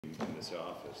this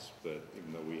office, but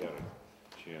even though we had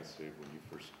a chance to when you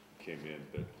first came in,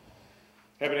 but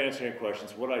haven't answered any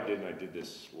questions. What I did, and I did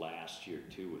this last year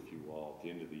too with you all, at the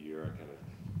end of the year, I kind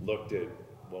of looked at,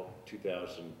 well,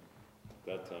 2000,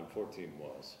 that time 14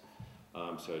 was.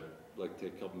 So I'd like to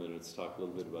take a couple minutes to talk a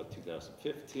little bit about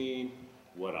 2015,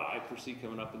 what I foresee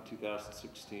coming up in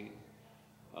 2016,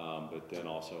 but then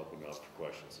also open up for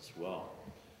questions as well.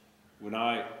 When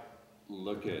I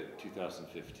look at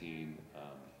 2015, I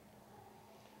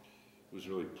was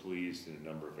really pleased in a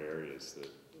number of areas that,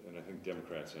 and I think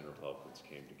Democrats and Republicans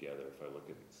came together. If I look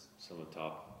at some of the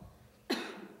top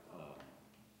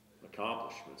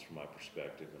accomplishments from my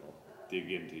perspective, and I'll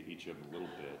dig into each of them a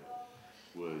little bit,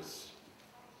 was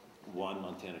one,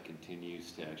 Montana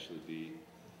continues to actually be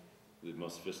the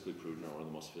most fiscally prudent, or one of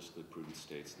the most fiscally prudent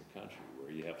states in the country,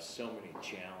 where you have so many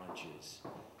challenges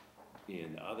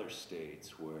in other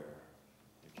states where,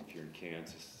 like if you're in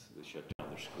Kansas, they shut down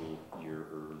their school year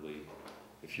early.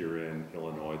 If you're in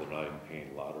Illinois, they're not even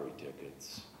paying lottery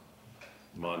tickets.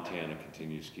 Montana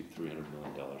continues to keep $300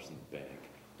 million in the bank.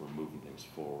 We're moving things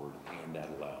forward, and that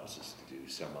allows us to do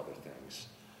some other things,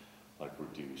 like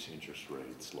reduce interest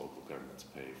rates, local governments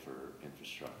pay for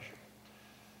infrastructure.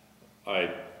 I'm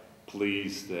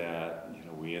pleased that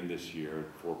we end this year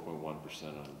at 4.1%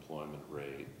 unemployment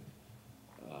rate,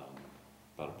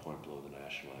 about a point below the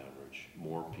national average.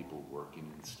 More people working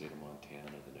in the state of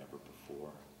Montana than ever before.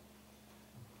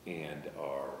 And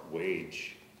our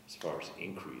wage, as far as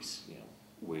increase,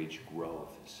 wage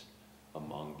growth is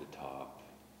among the top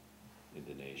in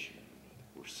the nation. I think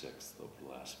we're sixth over the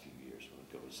last few years when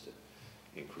it goes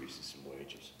to increases in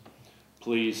wages.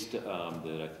 Pleased that I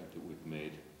think that we've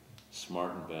made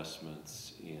smart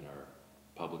investments in our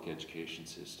public education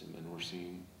system, and we're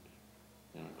seeing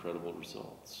incredible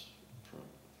results, from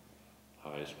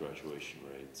highest graduation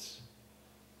rates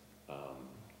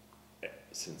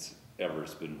since ever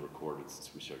it's been recorded since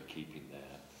we started keeping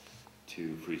that,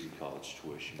 to freezing college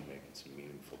tuition, making some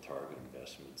meaningful target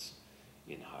investments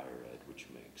in higher ed, which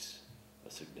makes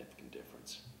a significant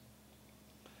difference.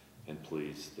 And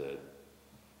pleased that,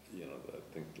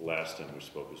 I think the last time we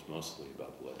spoke was mostly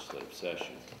about the legislative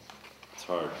session. It's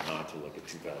hard not to look at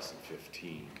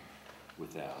 2015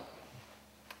 without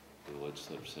the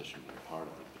legislative session being part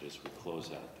of it, but as we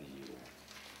close out the year,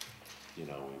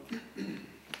 we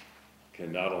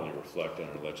can not only reflect on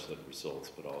our legislative results,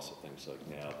 but also things like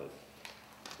now that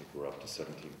I think we're up to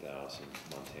 17,000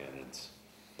 Montanans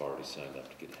have already signed up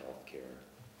to get health care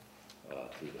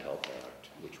through the Health Act,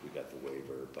 which we got the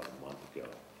waiver about a month ago.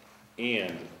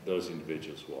 And those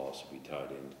individuals will also be tied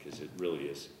in, because it really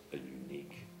is a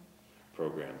unique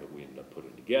program that we ended up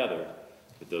putting together,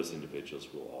 but those individuals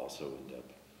will also end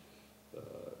up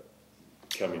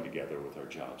coming together with our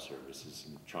job services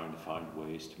and trying to find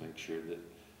ways to make sure that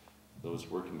those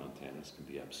working Montanans can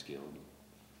be upskilled,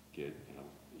 get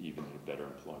even in a better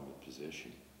employment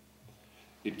position.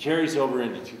 It carries over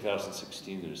into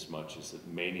 2016 in as much as that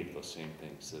many of those same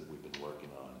things that we've been working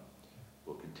on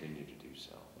will continue to do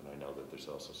so. And I know that there's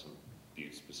also some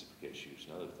Butte-specific issues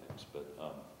and other things, but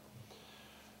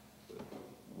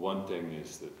one thing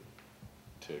is that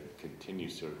to continue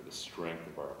sort of the strength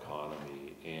of our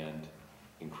economy and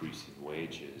increasing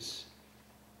wages,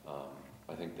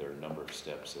 I think there are a number of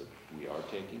steps that we are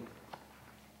taking.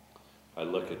 I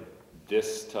look at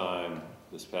this time,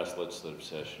 this past legislative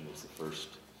session was the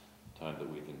first time that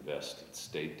we've invested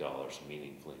state dollars,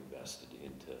 meaningfully invested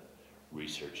into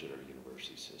research at our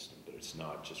university system. But it's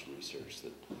not just research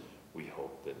that we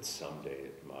hope that someday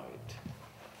it might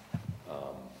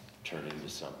turn into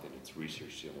something. It's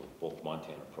research dealing with both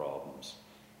Montana problems.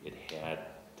 It had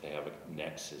to have a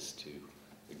nexus to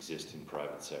existing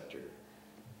private sector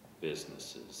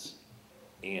businesses,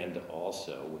 and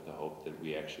also with the hope that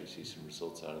we actually see some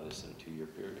results out of this in a 2-year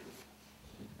period.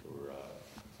 There were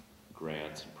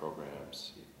grants and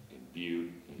programs in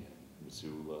Butte, in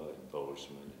Missoula, in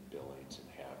Bozeman, in Billings, and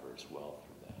Havre as well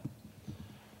through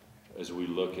that. As we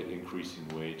look at increasing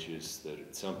wages, that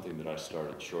it's something that I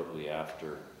started shortly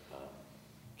after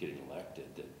getting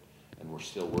elected, and we're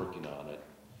still working on it.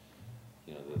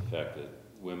 The fact that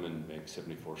women make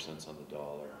 74 cents on the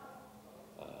dollar,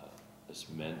 as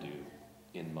men do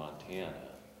in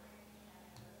Montana,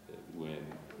 when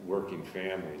working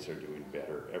families are doing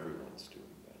better, everyone's doing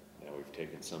better. Now we've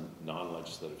taken some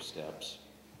non-legislative steps,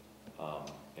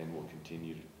 and we'll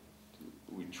continue to,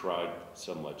 we tried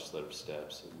some legislative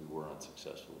steps and we were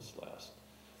unsuccessful this last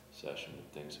session,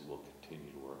 and things that we'll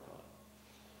continue to work on.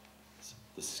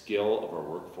 The skill of our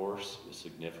workforce is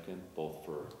significant, both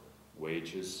for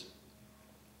wages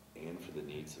and for the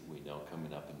needs that we know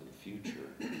coming up into the future.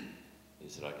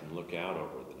 is that I can look out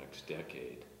over the next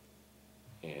decade,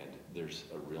 and there's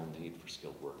a real need for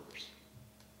skilled workers.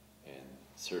 And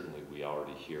certainly we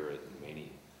already hear it in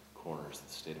many corners of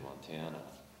the state of Montana,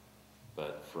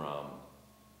 but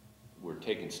we're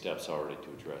taking steps already to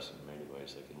address it in many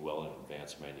ways, like in well and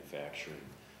advanced manufacturing.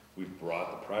 We've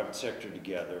brought the private sector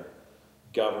together,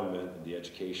 government, and the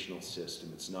educational system.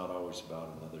 It's not always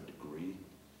about another degree.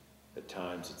 At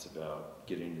times it's about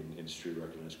getting an industry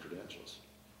recognized credentials.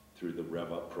 Through the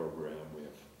Rev Up program, we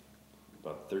have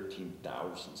about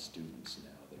 13,000 students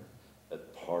now. They're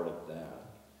a part of that,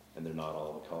 and they're not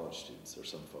all the college students. There are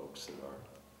some folks that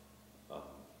are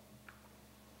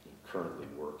currently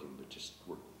working, but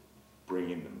we're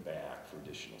bringing them back for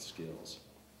additional skills.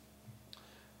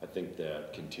 I think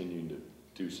that continuing to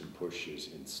do some pushes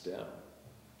in STEM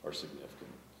are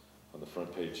significant. On the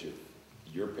front page of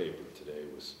your paper today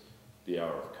was the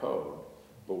Hour of Code,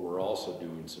 but we're also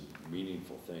doing some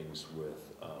meaningful things with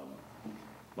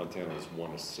Montana is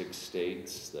one of 6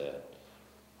 states that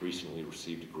recently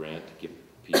received a grant to give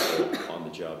people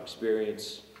on-the-job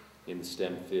experience in the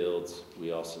STEM fields.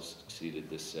 We also succeeded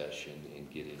this session in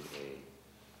getting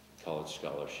a college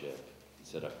scholarship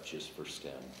set up just for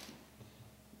STEM.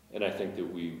 And I think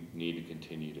that we need to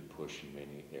continue to push in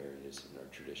many areas in our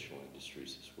traditional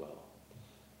industries as well.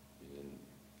 In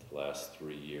the last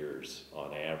 3 years,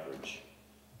 on average,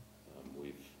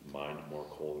 we've mined more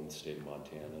coal in the state of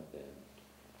Montana than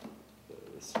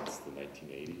since the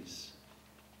 1980s.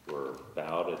 We're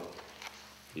about at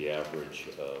the average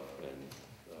of, and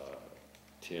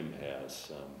Tim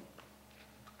has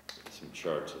some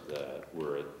charts of that,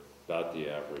 we're at about the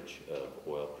average of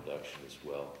oil production as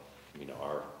well. I mean,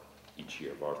 each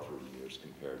year of our 3 years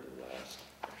compared to the last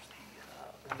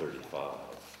 35.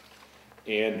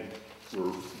 And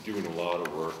we're doing a lot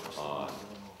of work on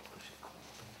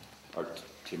our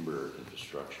timber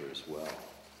infrastructure as well.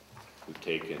 We've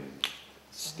taken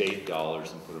state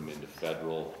dollars and put them into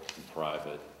federal and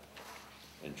private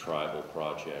and tribal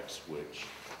projects, which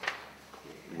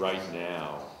right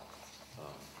now,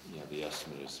 the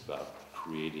estimate is about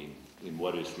creating, in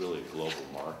what is really a global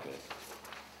market,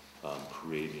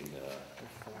 creating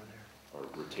or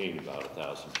retaining about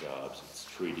 1,000 jobs. It's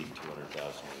treating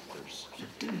 200,000 acres.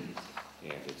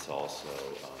 And it's also,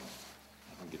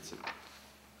 I think it's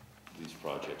these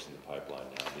projects in the pipeline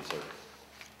now. These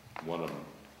are, one of them,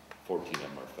 14 of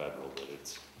them are federal, but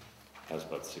it has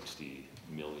about 60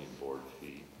 million board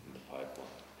feet in the pipeline.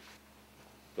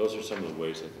 Those are some of the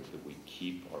ways I think that we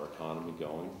keep our economy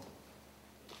going.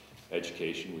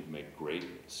 Education, we've made great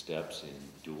steps in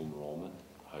dual enrollment,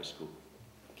 high school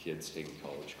kids taking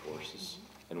college courses.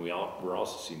 And we're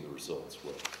also seeing the results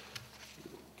with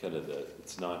kind of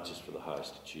it's not just for the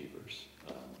highest achievers.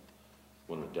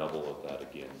 Want to double of that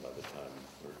again by the time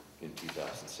we're in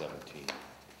 2017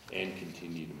 and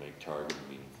continue to make targeted,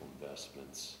 meaningful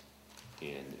investments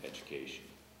in education.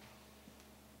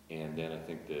 And then I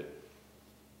think that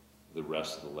the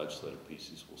rest of the legislative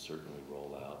pieces will certainly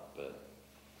roll out, but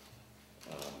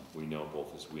we know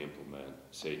both as we implement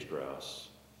sage grouse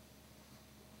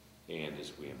and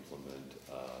as we implement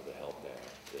the HELP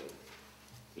Act that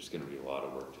there's going to be a lot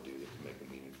of work to do that can make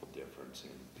a meaningful difference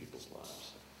in people's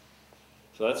lives.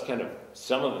 So that's kind of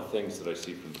some of the things that I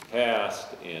see from the past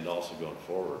and also going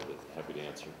forward, but happy to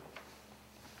answer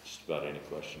just about any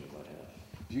question you might have.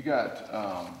 You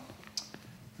got,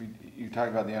 you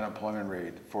talked about the unemployment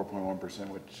rate, 4.1%,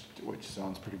 which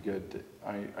sounds pretty good.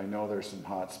 I know there's some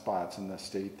hot spots in the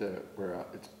state where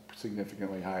it's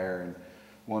significantly higher, and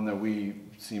one that we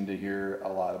seem to hear a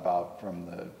lot about from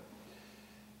the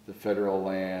federal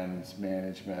lands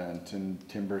management and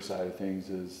timber side of things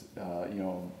is,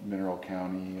 Mineral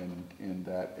County and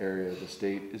that area of the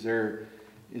state. Is there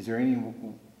any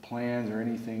plans or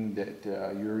anything that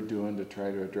you're doing to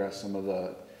try to address some of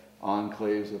the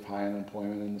enclaves of high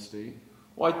unemployment in the state?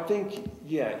 Well, I think,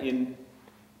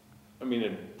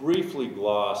 it briefly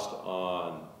glossed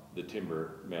on the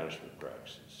timber management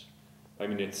practices.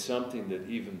 It's something that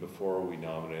even before we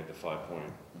nominated the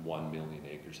 5.1 million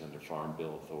acres under Farm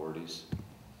Bill authorities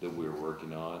that we were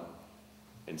working on,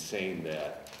 and saying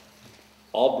that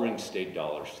I'll bring state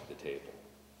dollars to the table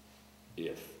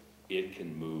if it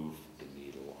can move the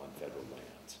needle on federal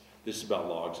lands. This is about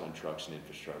logs on trucks and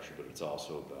infrastructure, but it's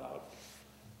also about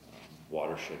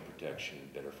watershed protection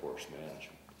and better forest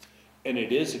management. And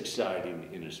it is exciting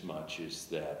in as much as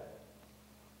that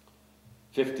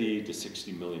 50 to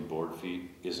 60 million board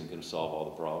feet isn't going to solve all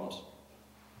the problems,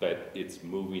 but it's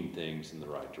moving things in the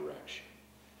right direction.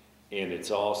 And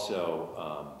it's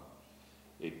also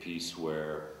a piece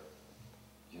where,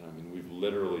 we've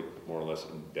literally more or less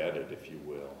embedded, if you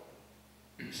will,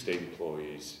 state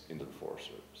employees into the Forest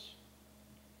Service.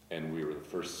 And we were the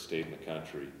first state in the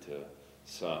country to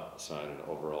sign an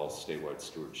overall statewide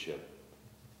stewardship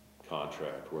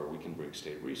contract where we can bring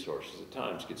state resources at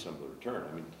times, get some of the return.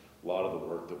 I mean, a lot of the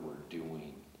work that we're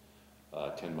doing,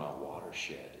 10 Mile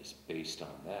Watershed, is based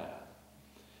on that.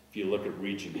 If you look at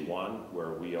Region 1,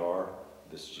 where we are,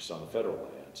 this is just on the federal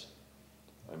lands.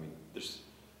 I mean, there's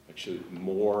actually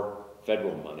more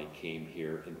federal money came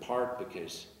here, in part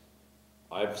because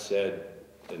I've said,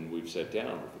 and we've sat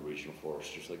down with the regional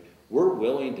foresters, like, we're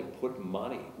willing to put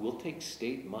money, we'll take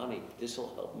state money, this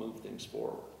will help move things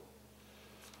forward.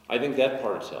 I think that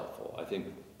part is helpful. I think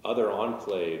other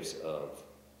enclaves of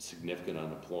significant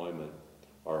unemployment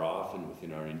are often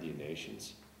within our Indian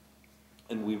nations.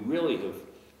 And we really have,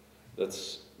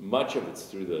 much of it's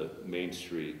through the Main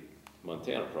Street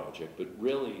Montana project, but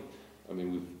really, I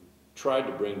mean, we've tried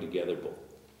to bring together both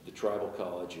the tribal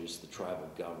colleges, the tribal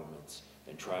governments,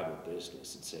 and tribal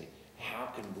business and say, how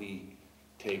can we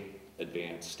take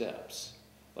advanced steps?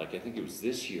 Like, I think it was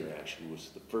this year actually was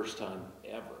the first time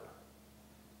ever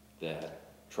that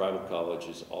tribal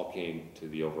colleges all came to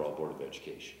the overall Board of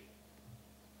Education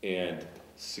and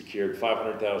secured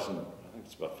 $500,000, I think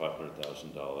it's about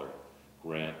 $500,000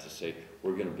 grant to say,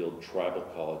 we're gonna build tribal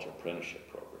college apprenticeship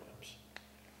programs.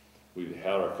 We've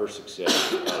had our first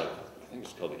success out of, I think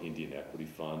it's called the Indian Equity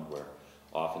Fund, where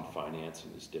often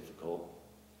financing is difficult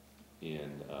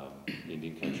in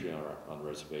Indian country on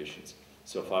reservations.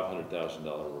 So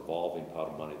 $500,000 revolving pot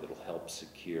of money that'll help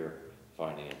secure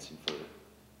financing for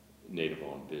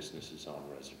Native-owned businesses on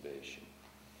reservation.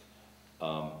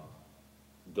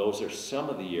 Those are some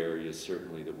of the areas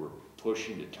certainly that we're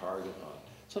pushing to target on,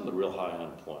 some of the real high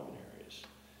unemployment areas.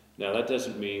 Now that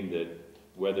doesn't mean that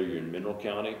whether you're in Mineral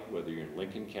County, whether you're in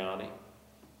Lincoln County,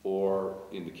 or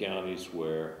in the counties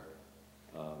where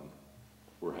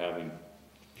we're having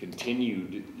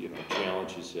continued,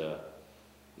 challenges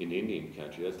in Indian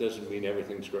country, that doesn't mean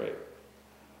everything's great.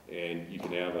 And you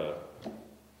can have a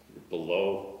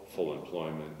below full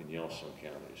employment in Yellowstone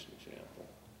County, as an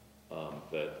example.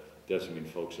 But doesn't mean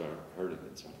folks aren't hurting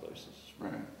in some places.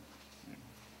 Right.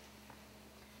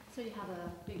 So you have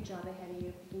a big job ahead of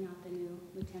you, picking out the new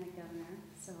lieutenant governor.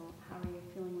 So how are you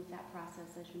feeling with that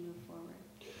process as you move forward?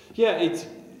 Yeah, it's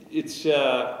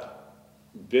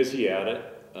busy at it,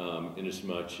 in as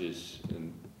much as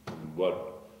in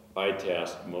what I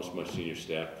tasked most of my senior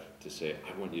staff to say,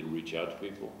 I want you to reach out to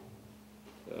people,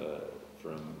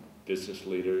 from business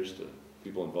leaders to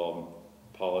people involved in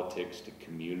politics to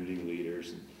community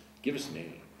leaders, and give us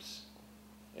names.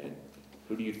 And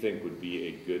who do you think would be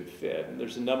a good fit? And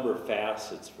there's a number of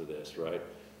facets for this, right?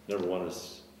 Number one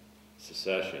is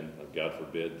secession. God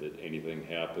forbid that anything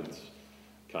happens,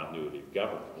 continuity of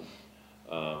government.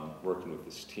 Working with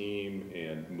this team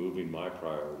and moving my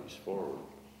priorities forward.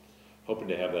 Hoping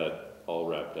to have that all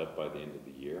wrapped up by the end of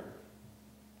the year.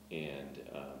 And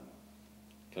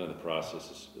kind of the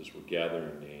process is we're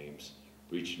gathering names,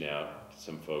 reaching out to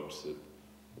some folks that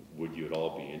would you at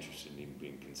all be interested in even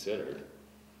being considered.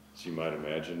 So you might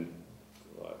imagine,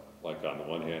 like on the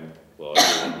one hand, well,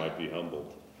 everyone might be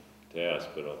humbled to ask,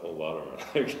 but a whole lot of them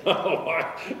are like, oh,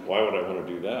 why would I want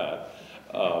to do that?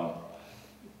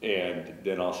 And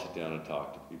then I'll sit down and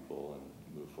talk to people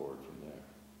and move forward from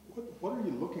there. What are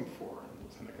you looking for in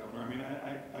Lieutenant Governor? I mean,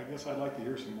 I guess I'd like to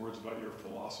hear some words about your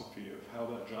philosophy of how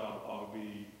that job ought to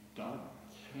be done.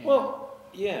 Well,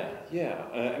 yeah.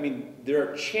 I mean,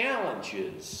 there are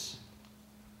challenges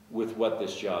with what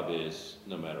this job is,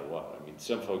 no matter what. I mean,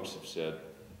 some folks have said,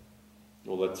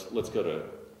 well, let's go to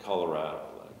Colorado.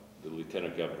 Like the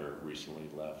lieutenant governor recently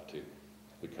left to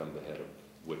become the head of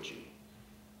WICHE.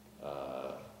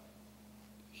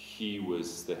 He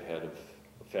was the head of,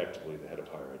 effectively the head of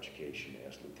higher education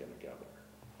as lieutenant governor.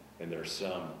 And there are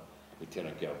some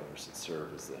lieutenant governors that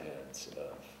serve as the heads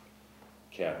of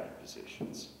cabinet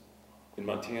positions. In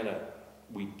Montana,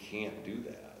 we can't do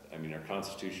that. I mean, our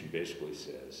Constitution basically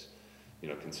says,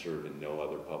 can serve in no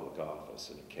other public office,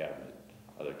 and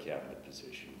other cabinet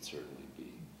position would certainly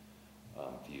be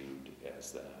viewed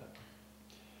as that.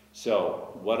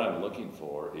 So what I'm looking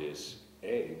for is,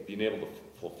 A, being able to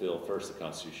fulfill first the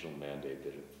constitutional mandate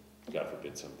that if, God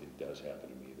forbid, something does happen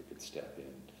to me, that could step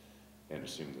in and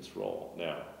assume this role.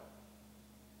 Now,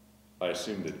 I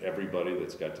assume that everybody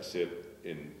that's got to sit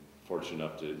in, fortunate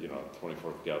enough to,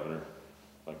 24th governor,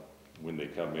 like when they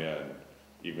come in,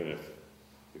 even if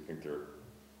they think they're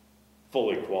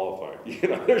fully qualified,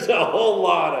 there's a whole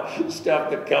lot of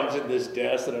stuff that comes in this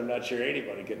desk that I'm not sure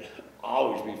anybody can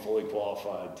always be fully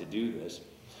qualified to do this.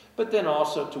 But then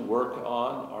also to work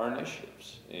on our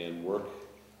initiatives and work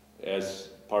as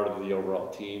part of the overall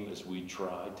team as we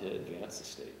try to advance the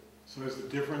state. So is the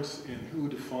difference in who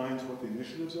defines what the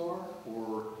initiatives are,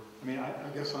 or, I mean, I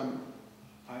guess I'm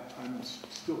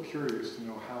still curious to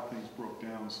know how things broke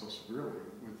down so severely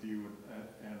with you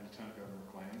and Lieutenant Governor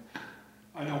McLean.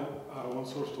 I know one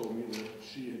source told me that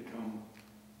she had come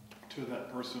to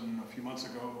that person a few months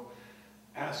ago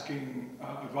asking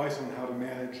advice on how to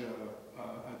manage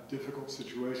a difficult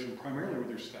situation, primarily with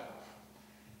your staff.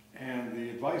 And the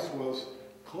advice was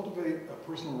cultivate a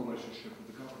personal relationship with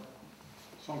the governor.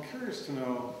 So I'm curious to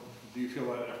know, do you feel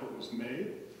that effort was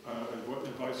made? What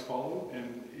advice followed?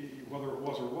 And whether it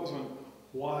was or wasn't,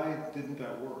 why didn't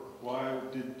that work? Why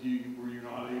were you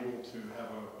not able to have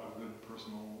a good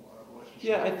personal relationship?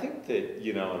 Yeah, I think that,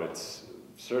 you know, and it's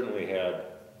certainly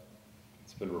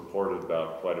it's been reported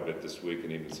about quite a bit this week,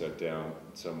 and even sat down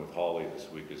some with Holly this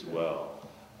week as well,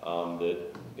 that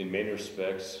in many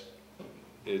respects,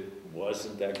 it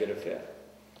wasn't that good a fit.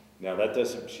 Now that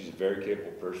doesn't, she's a very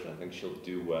capable person, I think she'll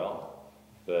do well,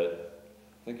 but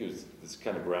I think it was this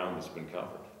kind of ground that's been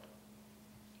covered.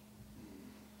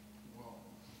 Well,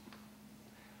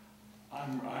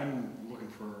 I'm looking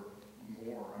for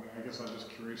more. I mean, I guess I'm just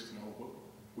curious to know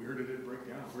where did it break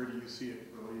down? Where do you see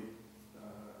it really,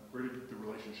 where did the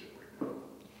relationship break down?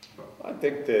 I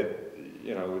think that,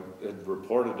 you know, it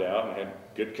reported out and had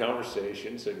good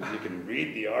conversations, and you can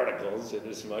read the articles, and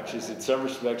as much as in some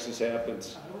respects this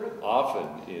happens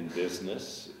often in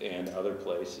business and other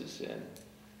places, and,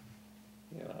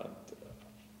 you know,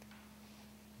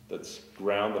 that's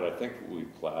ground that I think we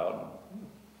plowed.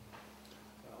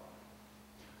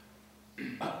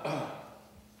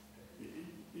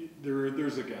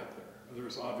 There's a gap there.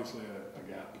 There's obviously a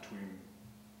gap between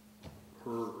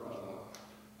her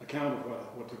account of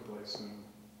what took place and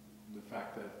the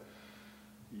fact that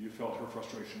you felt her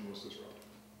frustration was disruptive.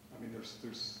 I mean,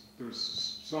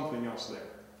 there's something else there,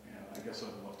 and I guess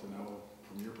I'd love to know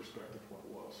from your perspective what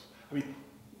it was. I mean,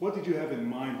 what did you have in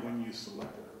mind when you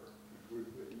selected her?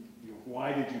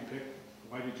 Why did you pick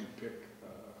Lieutenant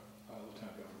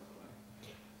Governor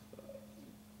McLean?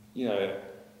 You know,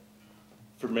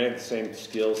 for many of the same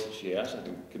skills that she has, I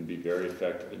think can be very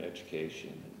effective in education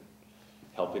and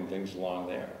helping things along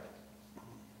there.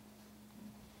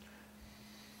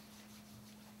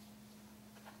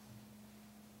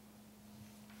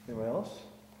 Anyone else?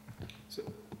 So,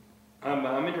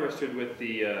 I'm interested with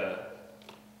the,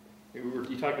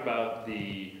 you talked about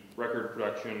the record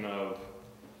production of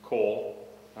coal,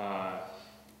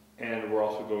 and we're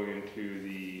also going into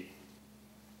the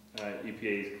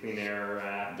EPA's Clean Air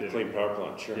Act. The Clean Power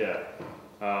Plant, sure. Yeah.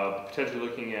 Potentially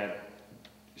looking at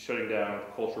shutting down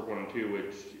coal strip 1 and 2,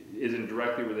 which isn't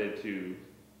directly related to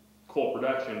coal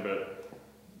production, but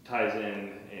ties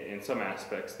in some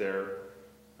aspects there,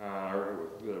 or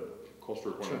the coal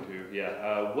strip 1 and 2.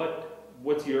 Yeah.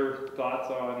 What's your thoughts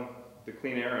on the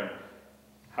clean air, and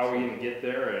how are we going to get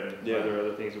there, and are there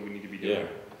other things that we need to be doing? Yeah.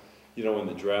 You know, when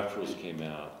the draft rules came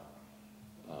out,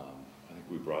 I think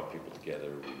we brought people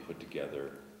together, we put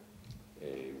together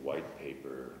a white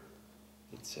paper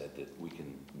that said that we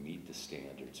can meet the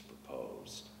standards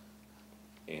proposed,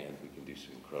 and we can do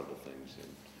some incredible things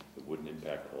that wouldn't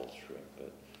impact coal strip,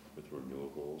 but with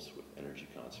renewables, with energy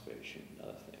conservation, and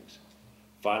other things.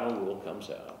 Final rule comes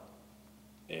out,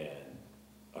 and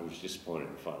I was disappointed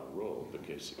in the final rule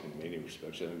because in many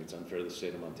respects I think it's unfair to the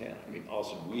state of Montana. I mean,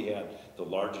 also we had the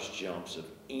largest jumps of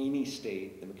any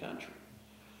state in the country.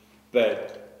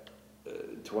 But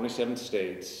 27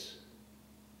 states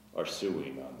are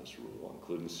suing on this rule,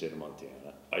 including the state of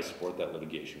Montana. I support that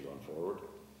litigation going forward.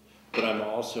 But I'm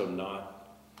also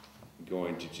not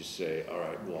going to just say, all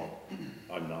right, well,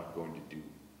 I'm not going to do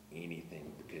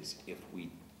anything, because if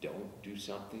we don't do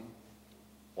something,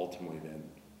 ultimately then,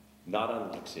 not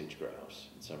unlike sage grouse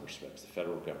in some respects, the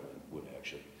federal government would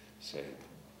actually say,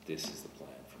 this is the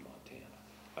plan for Montana.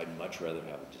 I'd much rather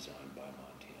have it designed by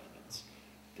Montanans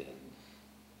than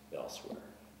elsewhere.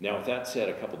 Now, with that said,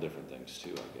 a couple different things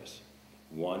too, I guess.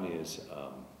 One is,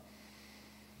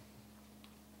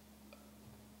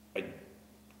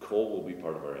 coal will be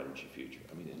part of our energy future.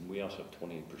 I mean, and we also have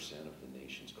 28% of the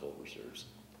nation's coal reserves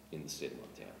in the state of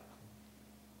Montana.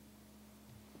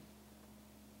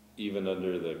 Even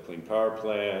under the Clean Power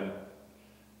Plan,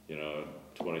 you know,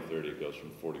 2030 it goes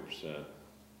from 40%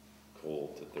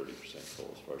 coal to 30%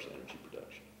 coal as far as energy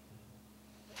production.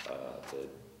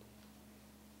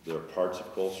 There are parts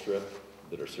of coal strip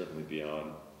that are certainly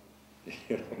beyond,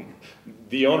 you know,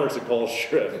 the owners of coal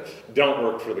strip don't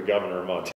work for the governor of Montana.